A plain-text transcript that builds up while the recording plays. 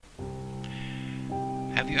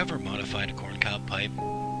Have you ever modified a corncob pipe?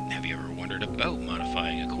 Have you ever wondered about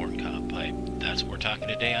modifying a corncob pipe? That's what we're talking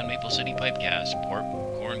today on Maple City Pipecast,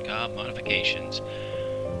 corncob modifications.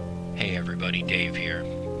 Hey everybody, Dave here.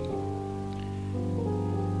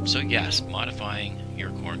 So yes, modifying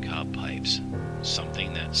your corncob pipes.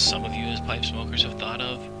 Something that some of you as pipe smokers have thought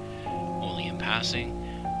of, only in passing.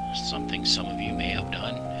 Something some of you may have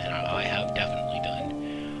done, and I have definitely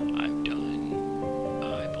done. I've done,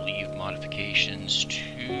 I believe, modifications to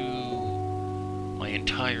my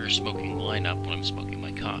entire smoking lineup when I'm smoking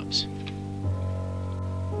my cobs.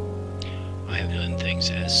 I have done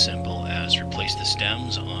things as simple as replace the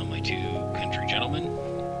stems on my two Country Gentlemen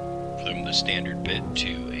from the standard bit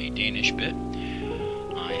to a Danish bit.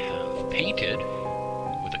 I have painted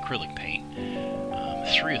with acrylic paint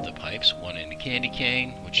three of the pipes, one in a candy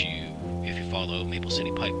cane, which if you follow Maple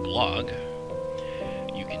City Pipe blog,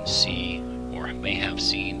 you can see or may have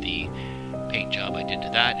seen the paint job I did to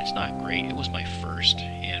that. It's not great. It was my first,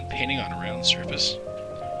 and painting on a round surface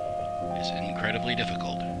is incredibly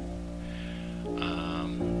difficult.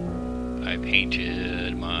 I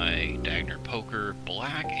painted my Dagner Poker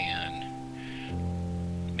black and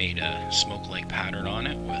made a smoke-like pattern on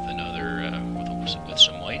it with with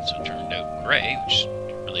some white, so it turned out gray, which is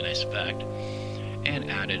a really nice effect, and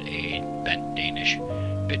added a bent Danish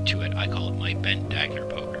bit to it. I call it my bent Dagner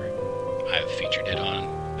Poker. I've featured it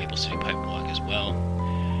on Maple City Pipe blog as well.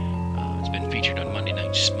 It's been featured on Monday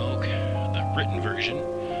Night Smoke, the written version,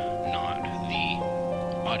 not the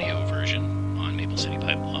audio version, on Maple City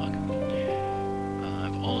Pipe blog.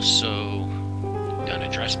 I've also done a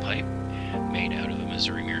dress pipe made out of a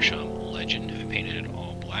Missouri Meerschaum Legend. I painted it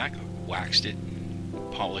all black, waxed it,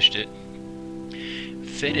 polished it,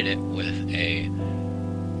 fitted it with a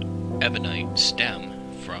ebonite stem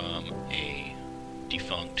from a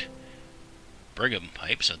defunct Brigham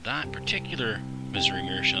pipe. So that particular Missouri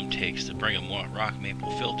Meerschaum takes the Brigham rock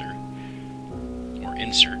maple filter, or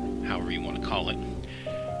insert, however you want to call it.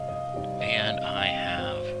 And I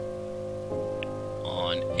have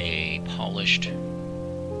on a polished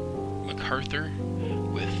MacArthur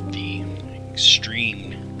with the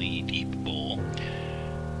extremely deep bowl,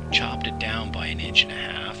 chopped it down by 1.5 inches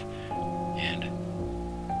and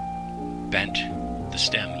bent the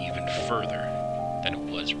stem even further than it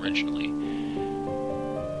was originally,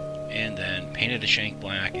 and then painted the shank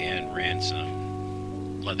black and ran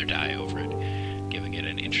some leather dye over it, giving it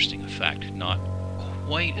an interesting effect. Not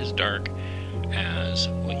quite as dark as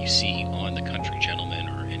what you see on the Country Gentleman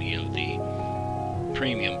or any of the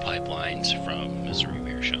premium pipelines from Missouri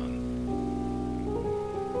Meerschaum,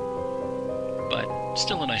 but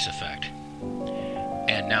still a nice effect.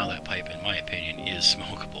 And now that pipe, in my opinion, is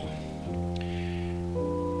smokable.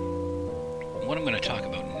 What I'm going to talk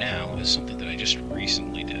about now is something that I just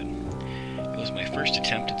recently did. It was my first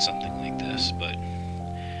attempt at something like this, but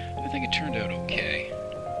I think it turned out okay.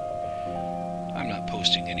 I'm not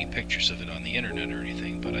posting any pictures of it on the internet or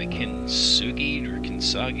anything, but I kintsugi'd or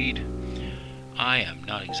kintsagi'd. I am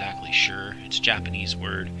not exactly sure. It's a Japanese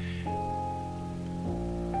word.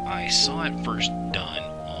 I saw it first done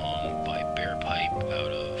by Bear Pipe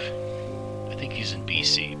out of, I think he's in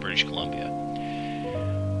BC, British Columbia.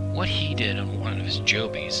 What he did on one of his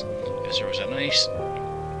Jobies is there was a nice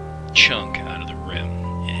chunk out of the rim,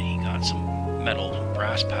 and he got some metal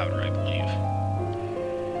brass powder, I believe.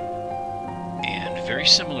 And very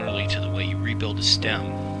similarly to the way you rebuild a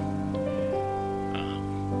stem,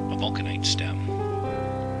 a vulcanite stem,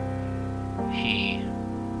 he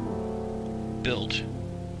built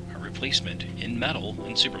a replacement in metal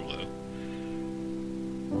and superglue,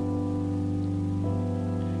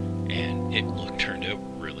 and it turned out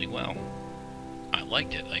really well. I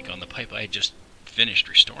liked it. Like on the pipe I had just finished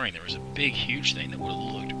restoring, there was a big huge thing that would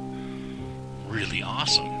have looked really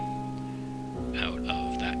awesome out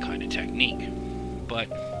of that kind of technique,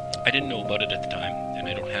 but I didn't know about it at the time, and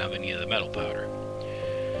I don't have any of the metal powder.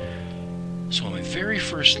 So on my very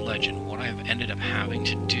first Legend, what I've ended up having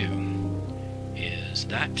to do is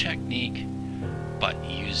that technique, but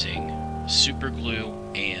using super glue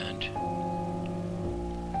and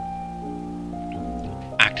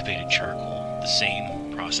activated charcoal, the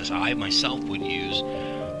same process I myself would use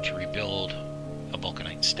to rebuild a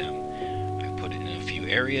vulcanite stem. I put it in a few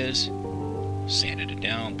areas, sanded it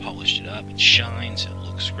down, polished it up, it shines, it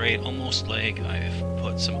looks great, almost like I've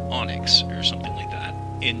put some onyx or something like that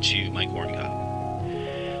into my corncob.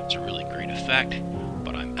 It's a really great effect,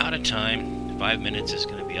 but I'm out of time. 5 minutes is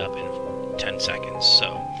going to be up in 10 seconds.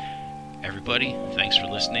 So, everybody, thanks for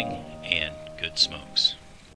listening, and good smokes.